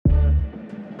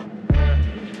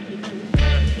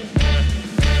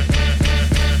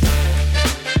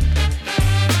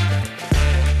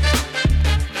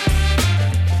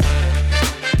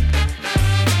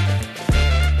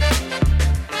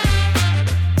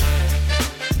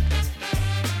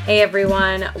Hey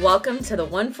everyone, welcome to the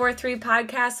 143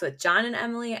 podcast with John and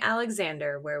Emily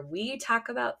Alexander, where we talk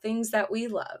about things that we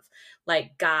love,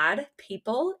 like God,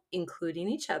 people, including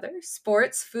each other,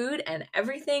 sports, food, and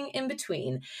everything in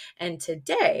between. And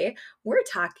today we're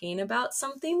talking about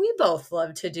something we both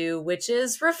love to do, which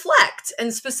is reflect,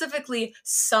 and specifically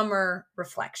summer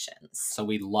reflections. So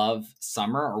we love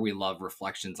summer, or we love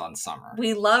reflections on summer?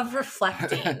 We love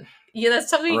reflecting. Yeah, that's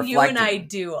something you and I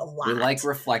do a lot. We like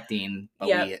reflecting, but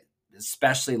we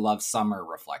especially love summer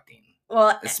reflecting.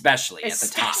 Well, especially at the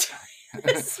top.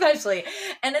 Especially.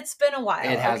 And it's been a while.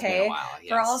 It has been a while, yes.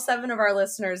 For all 7 of our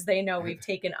listeners, they know we've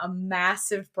taken a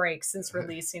massive break since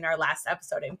releasing our last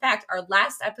episode. In fact, our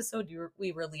last episode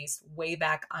we released way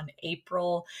back on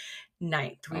April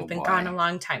 9th. We've been gone a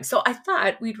long time. So I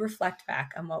thought we'd reflect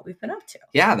back on what we've been up to.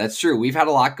 Yeah, that's true. We've had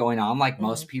a lot going on like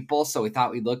most people. So we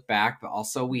thought we'd look back, but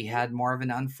also we had more of an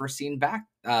unforeseen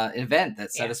event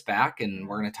that set us back. And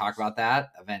we're going to talk about that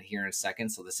event here in a second.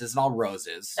 So this isn't all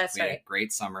roses. That's we right. had a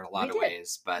great summer in a lot of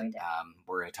ways, but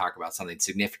we're going to talk about something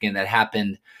significant that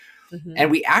happened. Mm-hmm.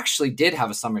 And we actually did have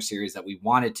a summer series that we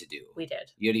wanted to do. We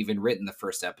did. You had even written the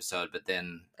first episode, but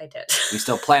then I did. We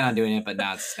still plan on doing it, but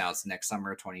now it's next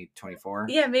summer, 2024.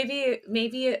 Yeah,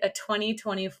 maybe a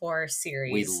 2024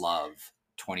 series. We love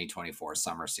 2024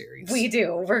 summer series. We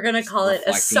do. We're going to call it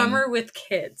a summer with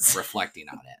kids. Reflecting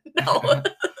on it.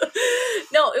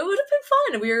 No, it would have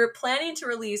been fun. We were planning to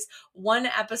release one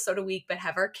episode a week, but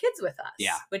have our kids with us.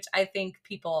 Yeah. Which I think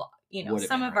people,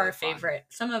 some of our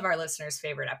listeners'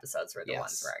 favorite episodes were the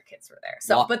ones where our kids were there.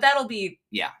 So, but that'll be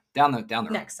down the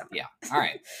road. Next summer. Yeah. All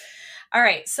right. All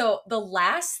right. So the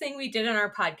last thing we did in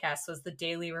our podcast was the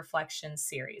daily reflection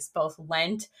series, both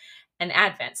Lent and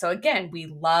Advent. So again, we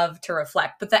love to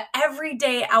reflect, but the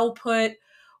everyday output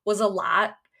was a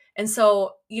lot. And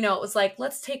so, it was like,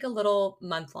 let's take a little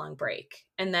month-long break.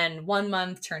 And then 1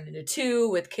 month turned into 2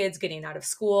 with kids getting out of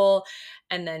school.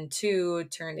 And then 2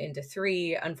 turned into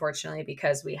 3, unfortunately,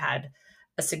 because we had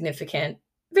a significant,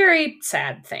 very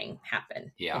sad thing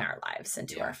happen in our lives and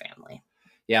to our family.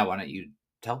 Yeah. Why don't you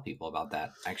tell people about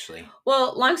that, actually?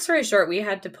 Well, long story short, we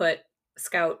had to put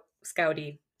Scouterson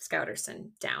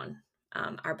down.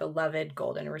 Our beloved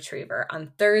golden retriever,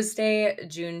 on Thursday,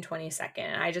 June 22nd.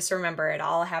 And I just remember it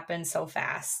all happened so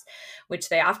fast, which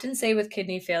they often say with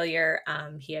kidney failure.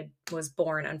 He was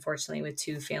born, unfortunately, with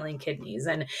 2 failing kidneys,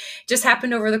 and it just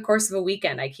happened over the course of a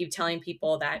weekend. I keep telling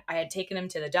people that I had taken him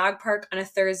to the dog park on a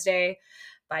Thursday.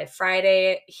 By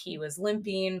Friday, he was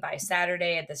limping. By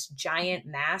Saturday, had this giant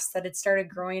mass that had started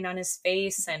growing on his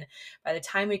face. And by the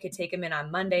time we could take him in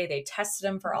on Monday, they tested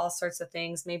him for all sorts of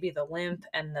things. Maybe the limp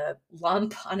and the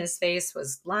lump on his face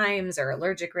was Lyme's or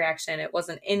allergic reaction. It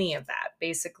wasn't any of that.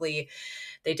 Basically,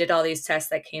 they did all these tests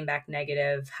that came back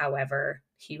negative. However,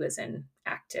 he was in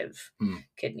active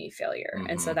kidney failure. Mm-hmm.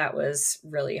 And so that was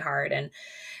really hard. And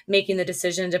making the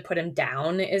decision to put him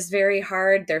down is very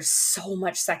hard. There's so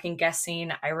much second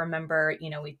guessing. I remember,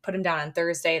 we put him down on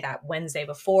Thursday. That Wednesday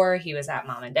before, he was at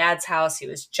mom and dad's house. He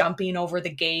was jumping over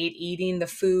the gate, eating the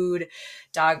food,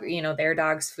 their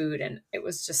dog's food. And it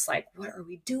was just like, what are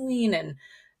we doing? And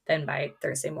then by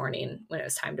Thursday morning, when it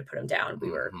was time to put him down, we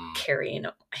were carrying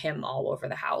him all over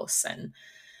the house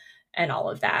and all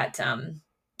of that.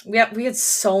 We had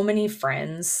so many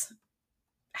friends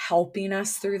helping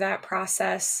us through that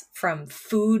process, from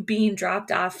food being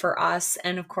dropped off for us,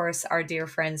 and of course our dear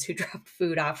friends who dropped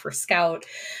food off for Scout.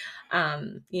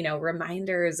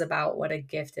 Reminders about what a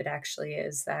gift it actually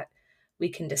is that we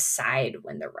can decide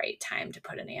when the right time to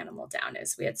put an animal down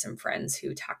is. We had some friends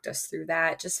who talked us through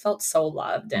that. Just felt so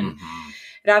loved. And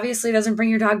it obviously doesn't bring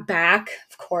your dog back,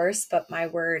 of course, but my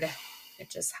word, it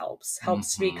just helps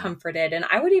to be comforted. And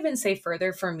I would even say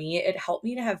further, for me, it helped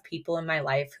me to have people in my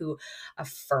life who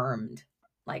affirmed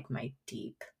like my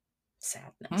deep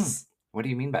sadness. What do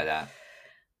you mean by that?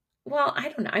 Well, I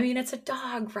don't know. I mean, it's a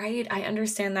dog, right? I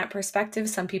understand that perspective.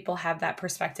 Some people have that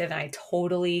perspective, and I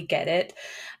totally get it.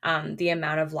 The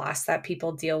amount of loss that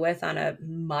people deal with on a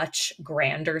much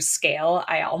grander scale.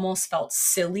 I almost felt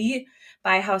silly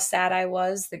by how sad I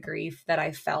was, the grief that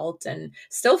I felt and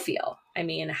still feel. I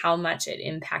mean, how much it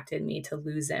impacted me to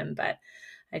lose him. But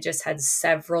I just had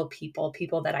several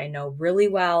people that I know really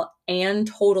well and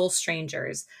total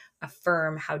strangers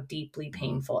affirm how deeply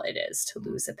painful it is to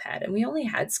lose a pet. And we only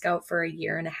had Scout for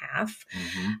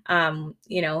 1.5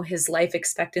 years. His life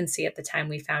expectancy at the time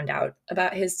we found out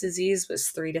about his disease was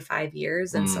 3 to 5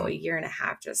 years. And so 1.5 years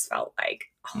just felt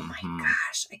like, oh my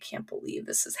gosh, I can't believe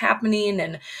this is happening.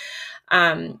 And,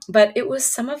 but it was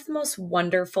some of the most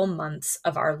wonderful months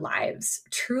of our lives.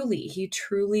 Truly, he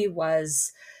truly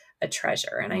was a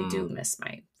treasure. And I do miss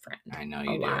my friend. I know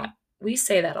you do. We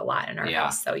say that a lot in our Yeah.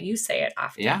 house, though. You say it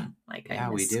often. Yeah. Like, Yeah, I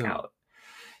we miss do. Scout.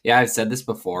 Yeah, I've said this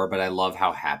before, but I love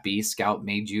how happy Scout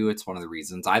made you. It's one of the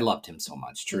reasons I loved him so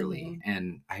much, truly.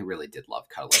 And I really did love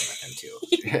cuddling with him too.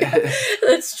 Yeah,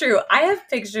 that's true. I have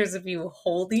pictures of you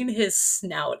holding his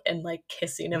snout and like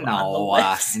kissing him on the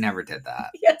lips. I never did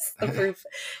that. Yes, the proof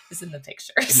is in the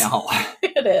pictures. No.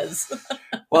 It is.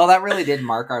 Well, that really did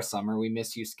mark our summer. We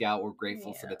miss you, Scout. We're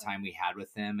grateful for the time we had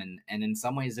with him. And in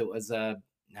some ways it was a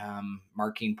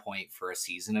marking point for a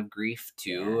season of grief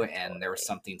too. And there was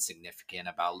something significant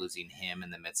about losing him in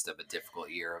the midst of a difficult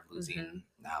year of losing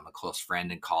a close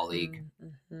friend and colleague.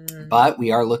 But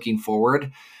we are looking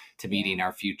forward to meeting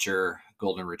our future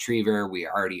golden retriever. We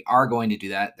already are going to do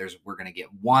that. We're going to get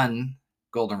one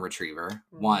golden retriever,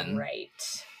 one, right?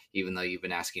 Even though you've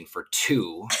been asking for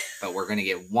two, but we're going to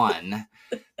get one.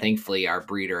 Thankfully, our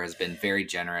breeder has been very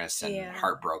generous and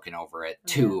heartbroken over it.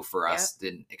 Two for us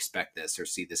didn't expect this or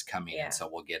see this coming, and so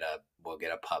we'll get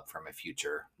a pup from a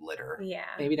future litter. Yeah,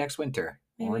 maybe next winter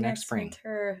or next spring.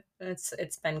 Winter.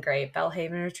 It's been great.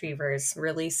 Belhaven Retrievers,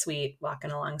 really sweet,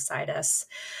 walking alongside us.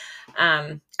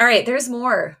 All right, there's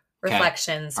more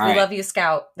reflections. We love you,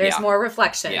 Scout. There's more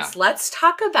reflections. Yeah. Let's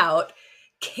talk about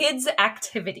kids'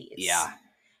 activities. Yeah.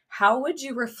 How would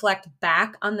you reflect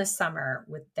back on the summer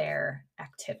with their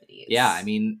activities? Yeah, I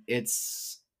mean,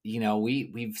 it's,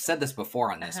 we've said this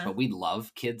before on this, but we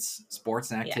love kids'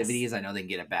 sports and activities. Yes. I know they can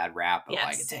get a bad rap of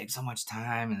like, it takes so much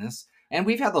time and this. And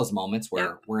we've had those moments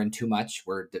where we're in too much.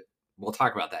 We'll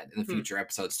talk about that in the future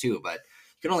episodes too, but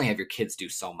you can only have your kids do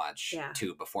so much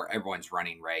too before everyone's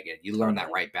running ragged. You learn that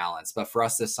right balance. But for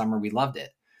us this summer, we loved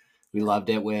it. We loved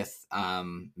it with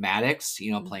Maddox,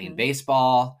 playing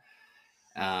baseball.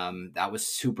 That was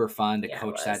super fun to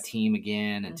coach that team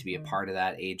again and to be a part of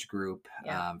that age group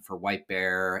for White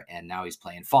Bear. And now he's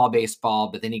playing fall baseball,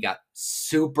 but then he got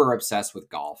super obsessed with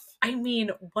golf. I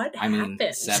mean, what happened?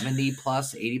 70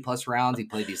 plus, 80 plus rounds. He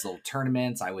played these little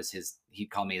tournaments. He'd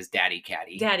call me his daddy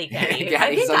caddy. Daddy caddy.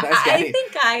 I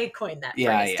think I coined that phrase,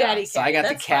 daddy caddy. So I got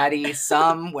to caddy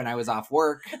some when I was off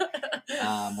work,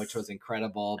 which was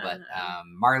incredible. But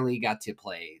Marley got to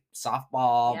play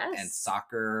softball and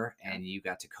soccer, and you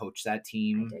got to coach that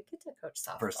team. I did get to coach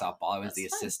softball. For softball, I was the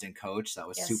assistant coach. That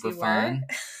was super fun.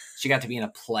 She got to be in a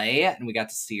play, and we got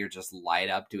to see her just light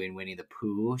up doing Winnie the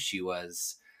Pooh. She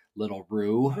was little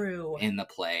Rue in the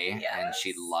play, and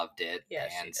she loved it.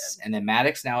 Yes, she did. And then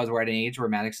Maddox now we're at an age where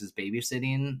Maddox is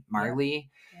babysitting Marley.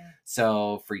 Yeah.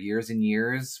 So for years and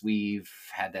years, we've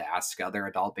had to ask other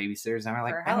adult babysitters, and we're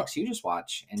like, Maddox, you just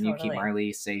watch, and you keep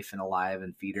Marley safe and alive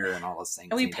and feed her and all those things.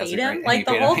 And we paid him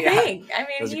the whole thing. I mean,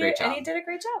 it was a great job. And he did a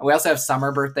great job. We also have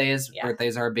summer birthdays. Yeah.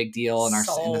 Birthdays are a big deal in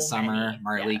the summer. Many.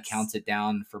 Marley counts it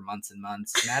down for months and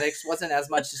months. Maddox wasn't as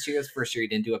much this year as first year. He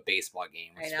didn't do a baseball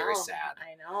game, which is very sad.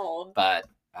 I know. But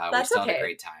we still had a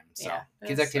great time. So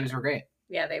kids' activities were great.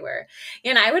 Yeah, they were.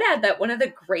 And I would add that one of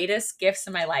the greatest gifts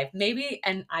in my life, maybe,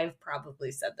 and I've probably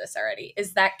said this already,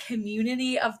 is that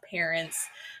community of parents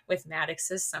with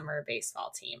Maddox's summer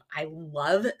baseball team. I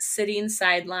love sitting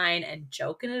sideline and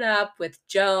joking it up with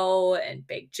Joe and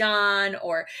Big John,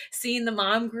 or seeing the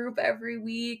mom group every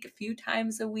week, a few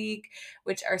times a week,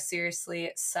 which are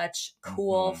seriously such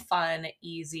cool, fun,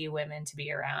 easy women to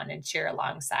be around and cheer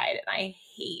alongside. And I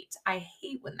hate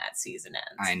when that season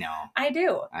ends. I know. I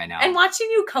do. I know. And watching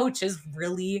you coach is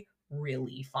really,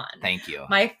 really fun. Thank you.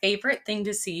 My favorite thing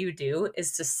to see you do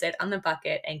is to sit on the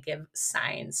bucket and give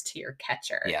signs to your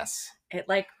catcher. Yes. It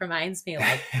reminds me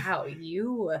how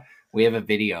you... We have a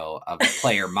video of a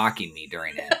player mocking me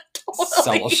during it. Totally.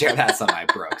 So we'll share that sometime,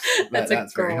 Brooks. That's a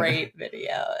great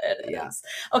video. It is.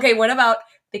 Okay, what about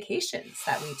vacations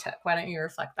that we took? Why don't you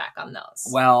reflect back on those?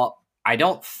 Well, I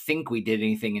don't think we did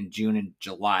anything in June and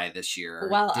July this year.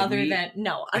 Well, other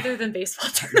than baseball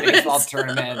tournaments. Baseball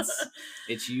tournaments.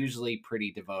 It's usually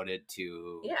pretty devoted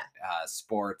to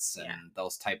sports and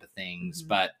those type of things.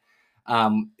 But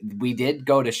we did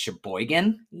go to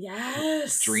Sheboygan.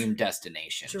 Yes. Dream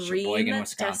destination. Sheboygan,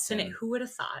 Wisconsin. Who would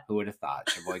have thought? Who would have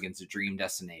thought? Sheboygan's a dream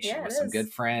destination with some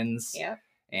good friends. Yeah.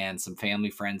 And some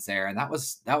family friends there. And that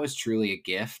was truly a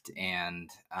gift. And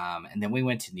then we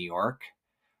went to New York.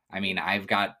 I mean, I'm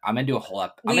gonna do a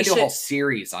whole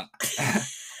series on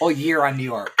whole year on New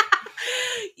York.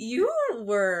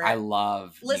 I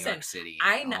love New York City.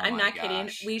 I'm not kidding.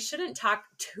 We shouldn't talk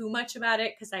too much about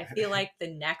it because I feel like the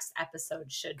next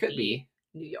episode should be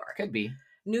New York. Could be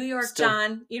New York,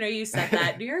 John. You said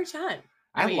that. New York, John.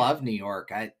 I love New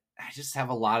York. I just have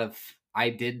a lot of. I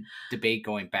did debate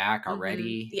going back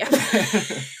already. Yeah.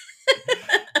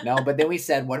 No, but then we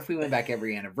said, what if we went back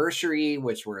every anniversary,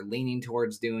 which we're leaning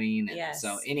towards doing? And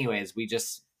so anyways,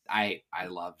 I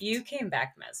loved. You came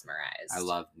back mesmerized. I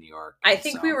loved New York. I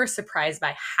think we were surprised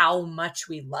by how much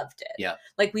we loved it. Yeah.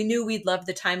 Like we knew we'd love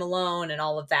the time alone and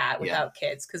all of that without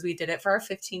kids because we did it for our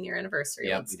 15-year anniversary.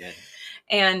 Yeah, we did.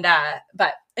 And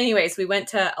but anyways, we went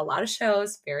to a lot of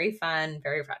shows. Very fun.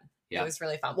 Very fun. It was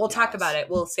really fun. We'll talk about it.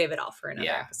 We'll save it all for another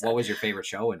episode. What was your favorite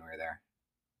show when we were there?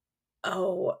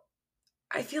 Oh,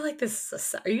 I feel like this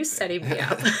is are you setting me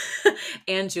up?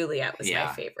 And Juliet was my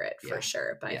favorite for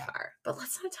sure by far. But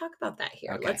let's not talk about that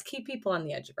here. Okay. Let's keep people on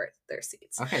the edge of their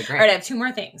seats. Okay, great. All right, I have 2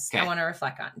 more things I want to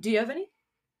reflect on. Do you have any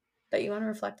that you want to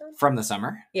reflect on? From the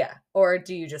summer? Yeah. Or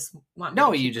do you just want me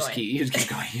No, to you just keep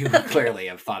going. You clearly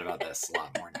have thought about this a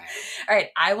lot more than I have. All right.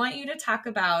 I want you to talk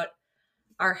about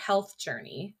our health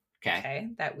journey. Okay.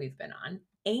 That we've been on.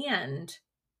 And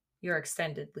your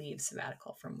extended leave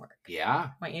sabbatical from work. Yeah.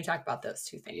 Why don't you talk about those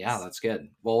 2 things? Yeah, that's good.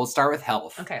 Well, we'll start with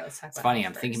health. Okay, let's talk about It's funny.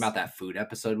 health I'm thinking first. about that food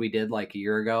episode we did like a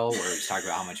year ago where we talked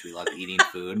about how much we love eating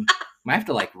food. Might have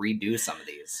to like redo some of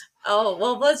these. Oh,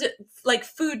 well, was it like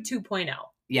food 2.0?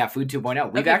 Yeah, food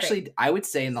 2.0. We've actually, I would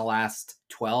say in the last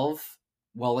 12,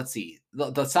 well, let's see,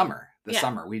 the summer,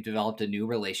 we've developed a new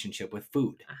relationship with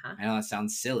food. I know that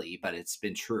sounds silly, but it's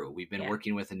been true. We've been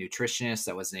working with a nutritionist.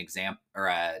 That was an example or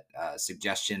a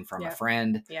suggestion from a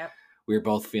friend. Yeah. We were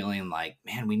both feeling like,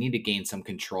 man, we need to gain some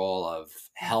control of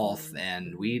health.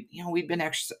 And we've been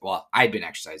exercising. Well, I'd been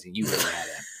exercising. You really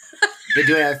hadn't. Been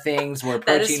doing other things. We're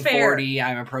approaching 40.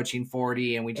 I'm approaching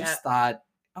 40. And we just thought,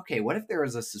 okay, what if there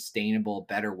was a sustainable,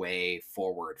 better way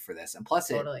forward for this? And plus,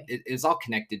 it is all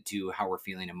connected to how we're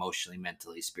feeling emotionally,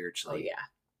 mentally, spiritually. Oh,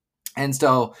 yeah. And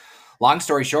so, long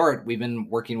story short, we've been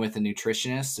working with a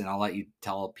nutritionist, and I'll let you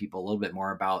tell people a little bit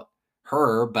more about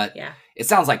her. But it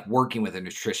sounds like working with a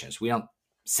nutritionist. We don't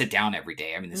sit down every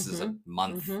day. I mean, this is a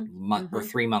month or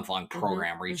 3 month long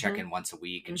program where you check in once a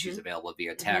week, and she's available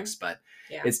via text. But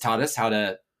it's taught us how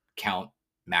to count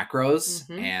macros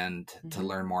and to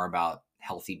learn more about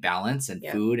healthy balance and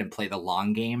food and play the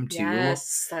long game too.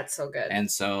 Yes, that's so good. And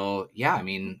so, yeah, I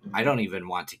mean, I don't even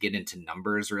want to get into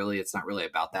numbers really. It's not really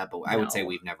about that, but I would say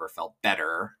we've never felt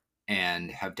better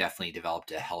and have definitely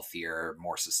developed a healthier,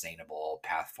 more sustainable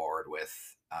path forward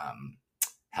with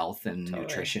health and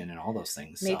nutrition and all those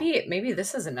things. Maybe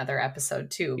this is another episode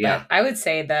too, but I would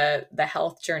say the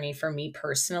health journey for me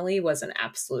personally was an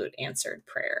absolute answered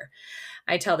prayer.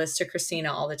 I tell this to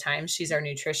Christina all the time. She's our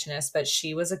nutritionist, but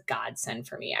she was a godsend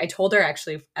for me. I told her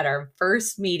actually at our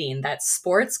first meeting that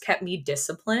sports kept me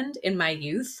disciplined in my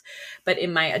youth, but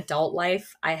in my adult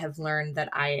life, I have learned that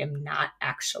I am not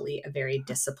actually a very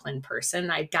disciplined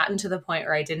person. I'd gotten to the point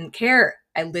where I didn't care.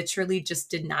 I literally just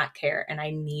did not care, and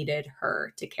I needed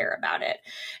her to care about it.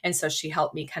 And so she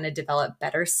helped me kind of develop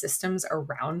better systems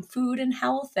around food and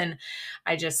health. And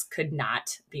I just could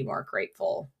not be more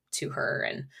grateful to her.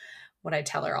 And what I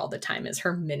tell her all the time is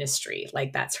her ministry.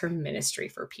 Like that's her ministry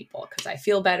for people because I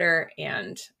feel better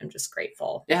and I'm just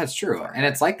grateful. Yeah, it's true. And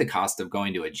it's like the cost of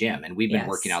going to a gym. And we've been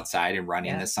working outside and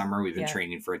running this summer. We've been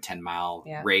training for a 10-mile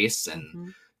race.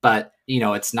 And but,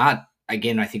 it's not,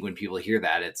 again, I think when people hear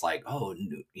that, it's like, oh,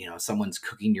 someone's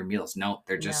cooking your meals. No,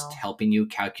 they're just helping you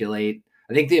calculate.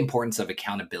 I think the importance of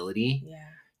accountability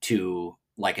to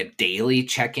like a daily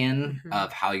check-in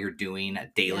of how you're doing, a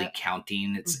daily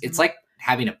counting. It's like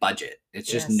having a budget.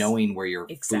 It's just knowing where your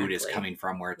food is coming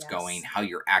from, where it's going, how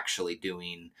you're actually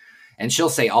doing. And she'll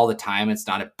say all the time, it's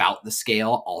not about the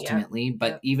scale ultimately,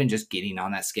 but even just getting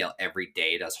on that scale every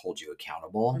day does hold you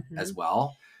accountable as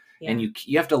well. And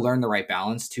you have to learn the right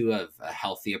balance too of a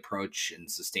healthy approach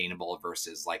and sustainable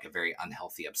versus like a very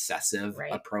unhealthy, obsessive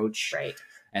approach. Right.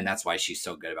 And that's why she's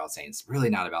so good about saying it's really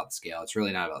not about the scale. It's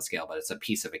really not about the scale, but it's a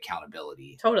piece of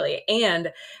accountability. Totally.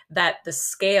 And that the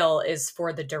scale is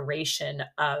for the duration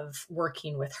of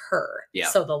working with her. Yeah.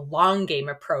 So the long game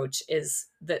approach is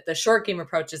the short game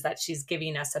approach is that she's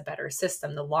giving us a better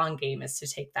system. The long game is to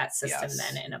take that system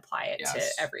then and apply it to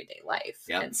everyday life.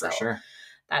 Yeah, and for sure.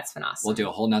 That's been awesome. We'll do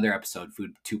a whole nother episode,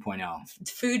 Food 2.0.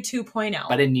 Food 2.0.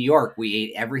 But in New York, we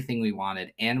ate everything we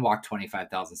wanted and walked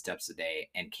 25,000 steps a day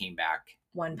and came back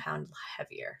 1 pound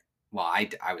heavier. Well,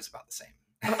 I was about the same.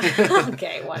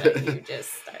 Okay, why don't you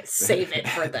just save it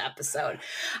for the episode?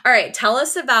 All right, tell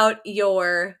us about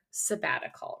your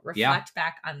sabbatical. Reflect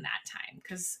back on that time,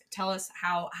 because tell us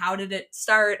how did it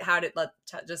start? How did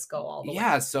just go all the way?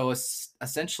 Yeah, so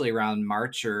essentially around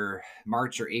March or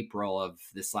April of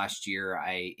this last year,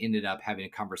 I ended up having a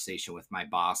conversation with my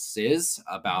bosses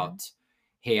about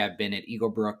hey, I've been at Eagle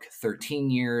Brook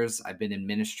 13 years. I've been in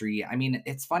ministry. I mean,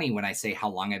 it's funny when I say how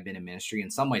long I've been in ministry.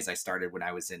 In some ways, I started when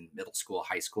I was in middle school,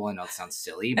 high school. I know it sounds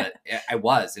silly, but I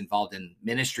was involved in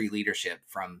ministry leadership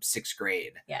from 6th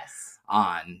grade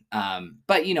on.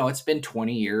 But, you know, it's been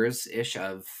 20 years-ish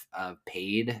of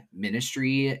paid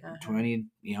ministry, 20,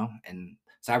 you know, and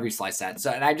so however you slice that.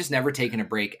 So, and I've just never taken a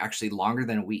break actually longer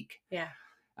than a week. Yeah.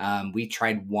 We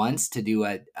tried once to do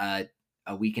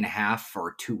a week and a half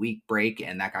or 2-week break,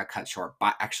 and that got cut short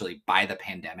by the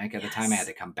pandemic. At the time, I had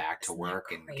to come back to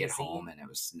work and get home, and it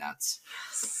was nuts.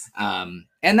 And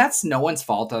that's no one's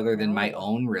fault other than my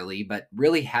own, really, but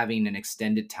really having an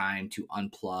extended time to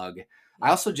unplug.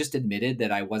 I also just admitted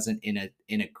that I wasn't in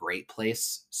a great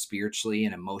place spiritually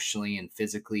and emotionally and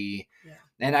physically.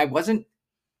 And I wasn't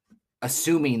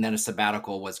assuming that a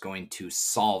sabbatical was going to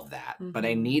solve that, but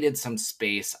I needed some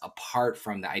space apart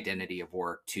from the identity of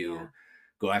work to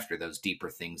go after those deeper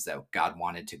things that God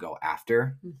wanted to go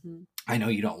after. I know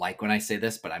you don't like when I say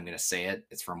this, but I'm going to say it.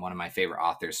 It's from one of my favorite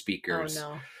authors, speakers.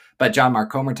 Oh, no. But John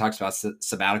Mark Comer talks about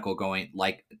sabbatical going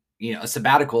like, you know, a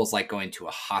sabbatical is like going to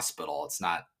a hospital. It's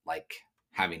not like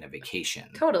having a vacation.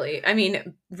 Totally. I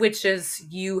mean, which is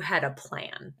you had a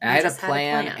plan. I had a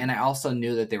plan, and I also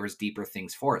knew that there was deeper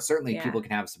things for it. Certainly people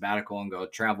can have a sabbatical and go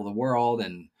travel the world,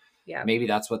 and maybe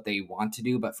that's what they want to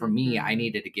do. But for me, I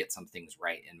needed to get some things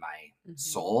right in my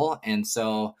soul. And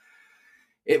so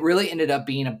it really ended up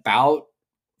being about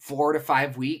 4 to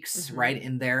 5 weeks right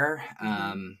in there.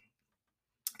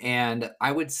 And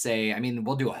I would say, I mean,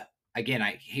 we'll do again,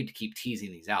 I hate to keep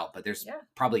teasing these out, but there's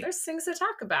things to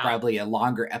talk about. Probably a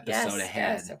longer episode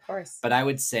ahead. Yes, of course. But I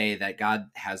would say that God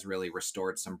has really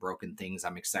restored some broken things.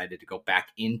 I'm excited to go back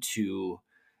into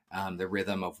the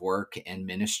rhythm of work and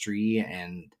ministry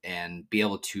and be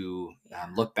able to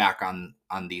look back on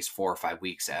these 4 or 5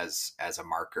 weeks as a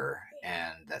marker.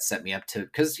 And that set me up to,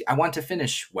 because I want to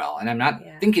finish well. And I'm not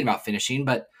thinking about finishing,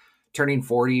 but turning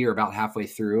 40 or about halfway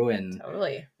through, and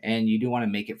you do want to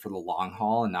make it for the long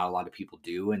haul, and not a lot of people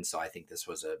do. And so I think this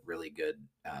was a really good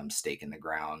stake in the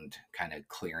ground, kind of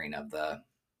clearing of the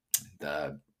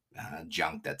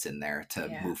junk that's in there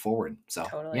to move forward. So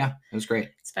it was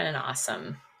great. It's been an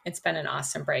awesome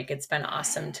break. It's been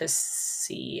awesome to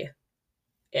see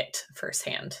it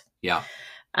firsthand.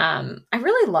 I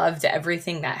really loved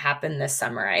everything that happened this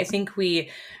summer. I think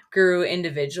we grew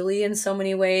individually in so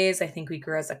many ways. I think we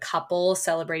grew as a couple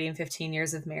celebrating 15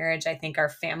 years of marriage. I think our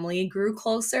family grew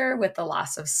closer with the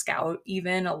loss of Scout.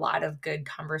 Even a lot of good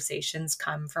conversations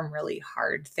come from really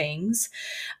hard things.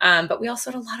 But we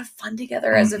also had a lot of fun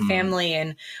together as a family,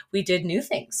 and we did new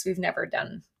things we've never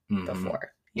done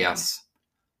before. Yes.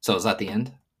 So is that the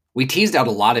end? We teased out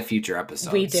a lot of future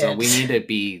episodes. We did. So we need to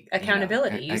be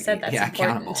accountability. You said that's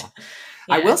important. Accountable.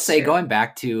 I will say, going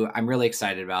back to, I'm really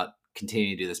excited about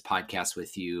continuing to do this podcast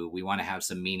with you. We want to have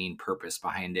some meaning, purpose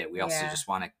behind it. We also just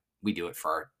want to, we do it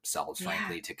for ourselves,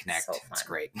 frankly, to connect. So it's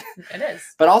great. It is.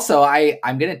 But also,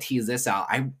 I'm going to tease this out.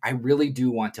 I really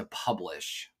do want to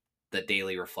publish the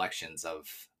daily reflections of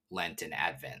Lent and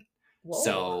Advent. Whoa.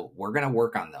 So we're going to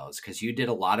work on those, because you did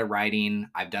a lot of writing.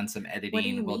 I've done some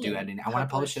editing. We'll do editing. I want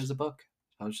to publish it as a book.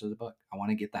 I want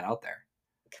to get that out there.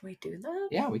 Can we do that?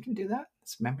 Yeah, we can do that.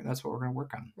 Remember, that's what we're going to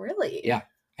work on. Really? Yeah.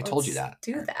 I told you that.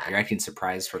 Do that. You're acting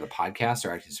surprised for the podcast,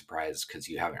 or acting surprised because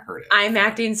you haven't heard it? I'm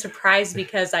acting surprised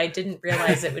because I didn't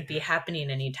realize it would be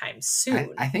happening anytime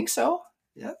soon. I think so.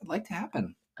 Yeah, it'd like to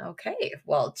happen. Okay.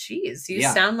 Well, geez, you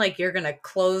sound like you're going to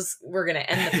we're going to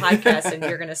end the podcast and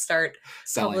you're going to start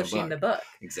publishing the book.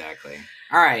 Exactly.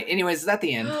 All right. Anyways, is that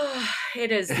the end?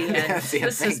 It is the end.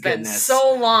 This has been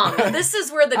so long. This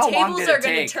is where the tables are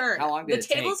going to turn. How long did it take?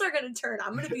 The tables are going to turn.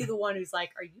 I'm going to be the one who's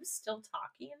like, are you still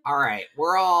talking? All right.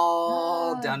 We're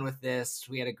all done with this.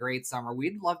 We had a great summer.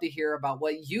 We'd love to hear about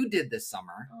what you did this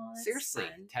summer. Seriously.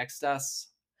 Fun. Text us.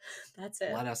 That's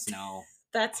it. Let us know.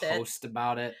 That's it. Post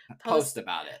about it. Post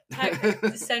about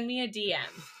it. Send me a DM.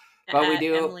 But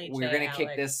we're going to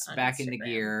kick this back into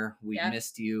gear. We've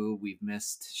missed you. We've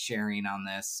missed sharing on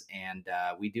this. And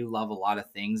we do love a lot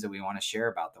of things that we want to share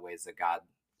about, the ways that God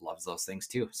loves those things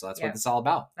too. So that's what it's all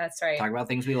about. That's right. Talk about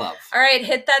things we love. All right.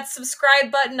 Hit that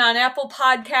subscribe button on Apple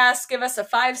Podcasts. Give us a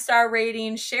 5-star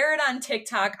rating. Share it on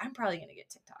TikTok. I'm probably going to get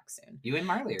TikTok soon. You and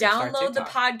Marley. Download the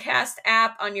podcast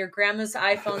app on your grandma's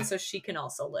iPhone so she can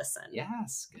also listen.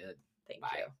 Yes. Good. Thank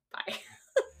you. Bye.